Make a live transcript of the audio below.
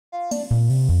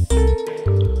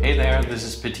this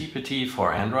is PTPT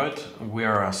for Android. We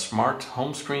are a smart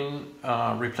home screen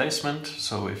replacement.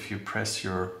 So if you press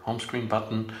your home screen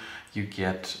button, you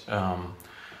get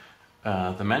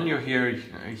the menu here.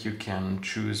 You can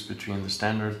choose between the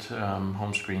standard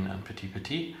home screen and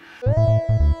PTPT.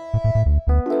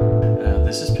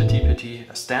 This is PTPT.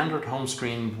 A standard home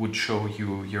screen would show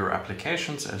you your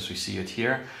applications as we see it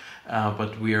here,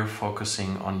 but we are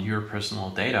focusing on your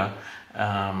personal data.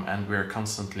 And we're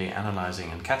constantly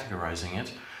analyzing and categorizing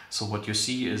it. So what you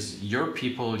see is your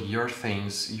people, your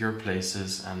things, your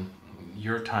places, and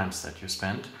your times that you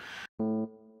spent.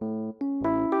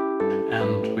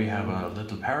 And we have a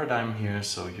little paradigm here,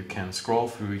 so you can scroll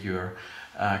through your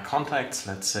contacts.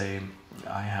 Let's say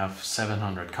I have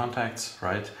 700 contacts,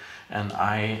 right? And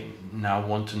I now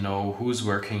want to know who's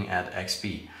working at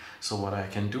XP. So what I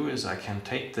can do is I can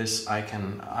take this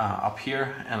icon up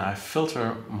here and I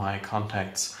filter my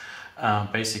contacts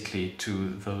basically to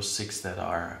those 6 that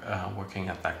are working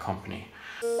at that company.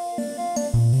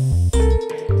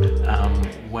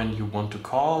 When you want to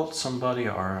call somebody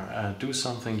or do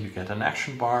something, you get an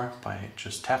action bar by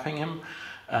just tapping him.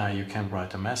 You can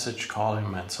write a message, call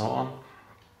him, and so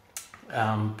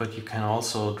on. But you can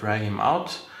also drag him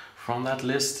out from that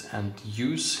list and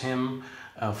use him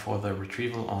for the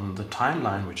retrieval on the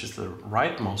timeline, which is the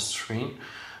rightmost screen,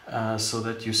 so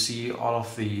that you see all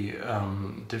of the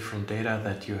different data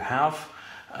that you have,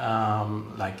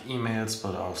 like emails,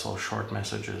 but also short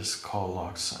messages, call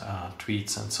logs,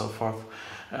 tweets, and so forth,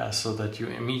 so that you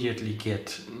immediately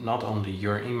get not only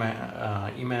your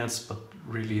emails, but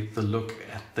really the look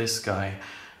at this guy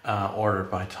ordered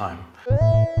by time.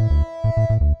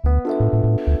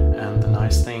 And the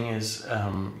nice thing is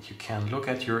you can look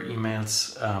at your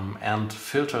emails and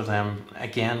filter them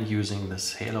again using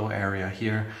this halo area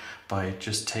here by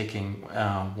just taking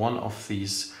one of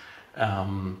these,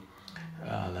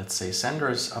 let's say,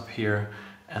 senders up here,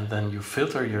 and then you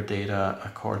filter your data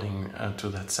according to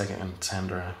that second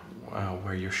sender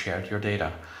where you shared your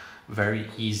data. Very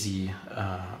easy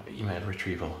email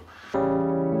retrieval.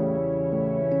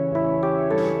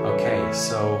 Okay,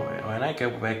 so when I go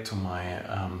back to my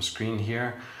screen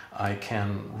here, I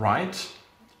can write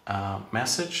a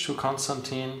message to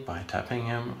Konstantin by tapping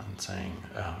him and saying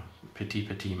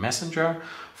PTPT Messenger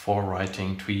for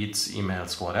writing tweets,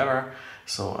 emails, whatever.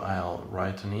 So I'll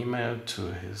write an email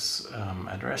to his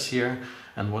address here,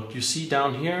 and what you see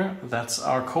down here, that's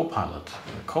our Copilot.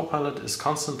 The Copilot is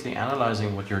constantly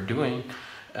analyzing what you're doing,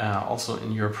 also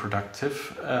in your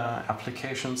productive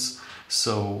applications.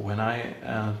 So when I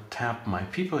tap my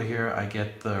people here, I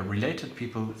get the related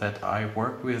people that I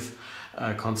work with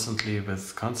constantly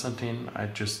with Konstantin. I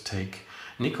just take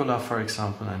Nicola, for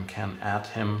example, and can add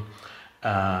him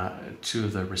to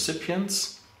the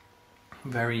recipients.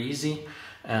 Very easy.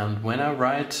 And when I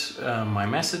write my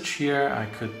message here, I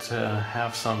could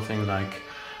have something like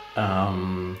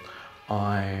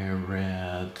I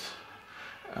read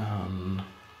an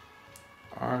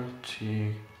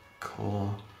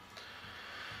article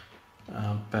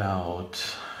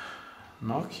about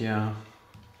Nokia,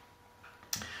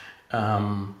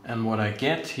 and what I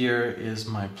get here is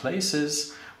my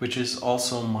places, which is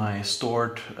also my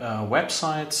stored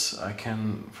websites. I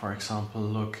can, for example,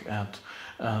 look at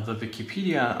the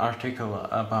Wikipedia article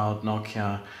about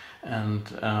Nokia, and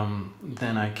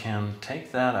then I can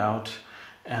take that out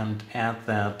and add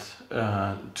that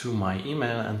to my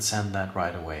email and send that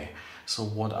right away. So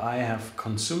what I have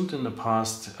consumed in the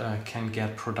past can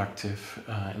get productive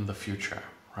in the future,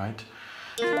 right?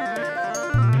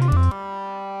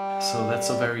 So that's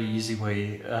a very easy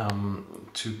way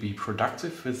to be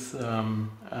productive with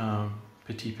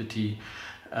PTPT.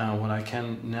 What I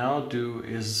can now do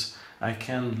is I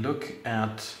can look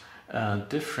at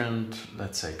different,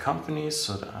 let's say, companies.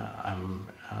 So I'm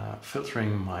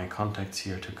filtering my contacts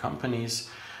here to companies.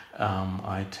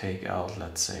 I take out,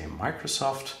 let's say,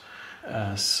 Microsoft.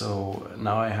 So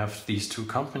now I have these 2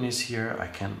 companies here. I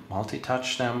can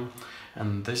multi-touch them,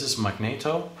 and this is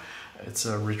Magneto. It's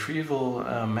a retrieval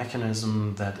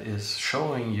mechanism that is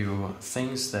showing you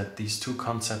things that these 2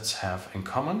 concepts have in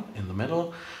common in the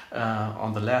middle.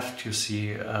 On the left you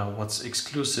see what's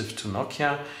exclusive to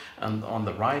Nokia, and on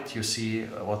the right you see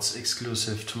what's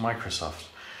exclusive to Microsoft.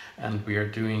 And we are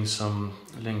doing some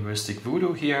linguistic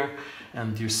voodoo here,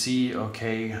 and you see,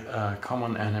 okay,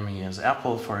 common enemy is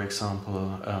Apple, for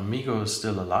example. Migo is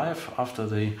still alive after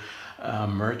the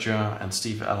merger, and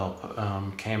Steve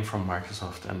Allop came from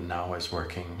Microsoft and now is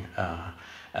working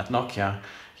at Nokia.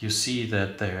 You see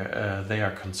that they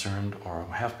are concerned, or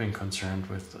have been concerned,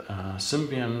 with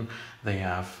Symbian. They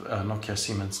have Nokia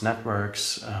Siemens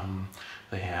Networks.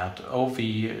 they had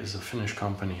Ovi, is a Finnish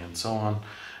company, and so on.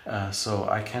 So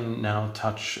I can now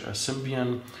touch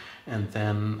Symbian, and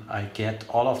then I get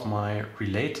all of my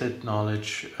related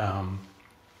knowledge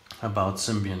about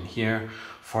Symbian here.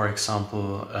 For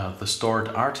example, the stored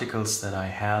articles that I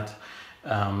had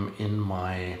in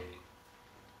my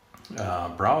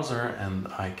browser, and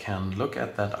I can look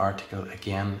at that article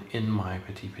again in my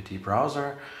PTPT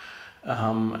browser.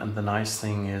 And the nice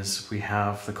thing is we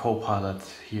have the Copilot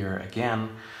here again,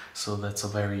 so that's a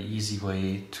very easy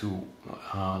way to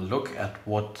look at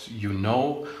what you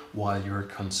know while you're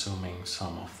consuming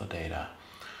some of the data.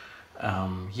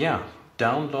 Yeah,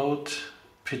 download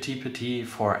PTPT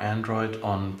for Android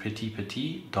on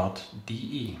ptpt.de.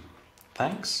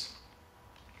 Thanks.